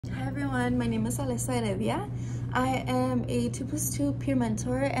everyone, my name is Alessa. I am a 2+2 peer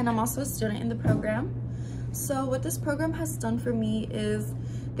mentor and I'm also a student in the program. So what this program has done for me is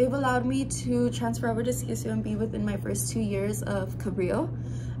they've allowed me to transfer over to CSUMB within my first 2 years of Cabrillo.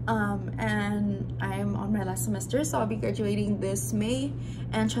 And I'm on my last semester, so I'll be graduating this May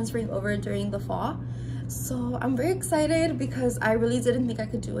and transferring over during the fall. So I'm very excited because I really didn't think I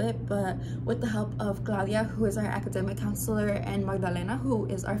could do it, but with the help of Claudia, who is our academic counselor, and Magdalena, who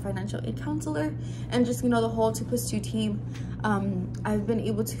is our financial aid counselor, and just, the whole 2+2 team, I've been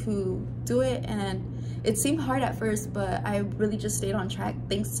able to do it. And it seemed hard at first, but I really just stayed on track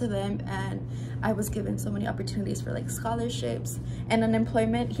thanks to them, and I was given so many opportunities for like scholarships and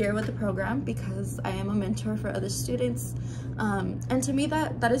unemployment here with the program because I am a mentor for other students. And to me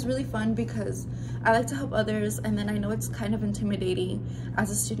that is really fun because I like to help others, and then I know it's kind of intimidating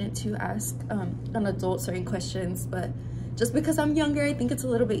as a student to ask an adult certain questions, but just because I'm younger, I think it's a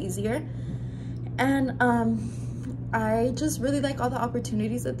little bit easier. And I just really like all the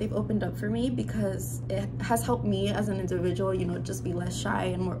opportunities that they've opened up for me because it has helped me as an individual, just be less shy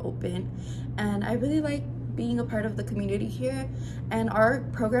and more open. And I really like being a part of the community here, and our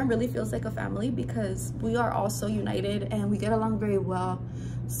program really feels like a family because we are all so united and we get along very well.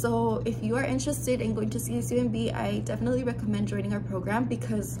 So if you are interested in going to CSUMB, I definitely recommend joining our program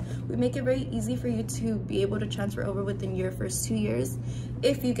because we make it very easy for you to be able to transfer over within your first 2 years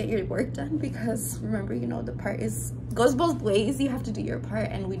if you get your work done, because remember, the part goes both ways. You have to do your part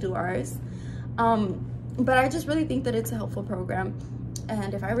and we do ours. But I just really think that it's a helpful program,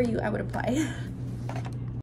 and if I were you, I would apply.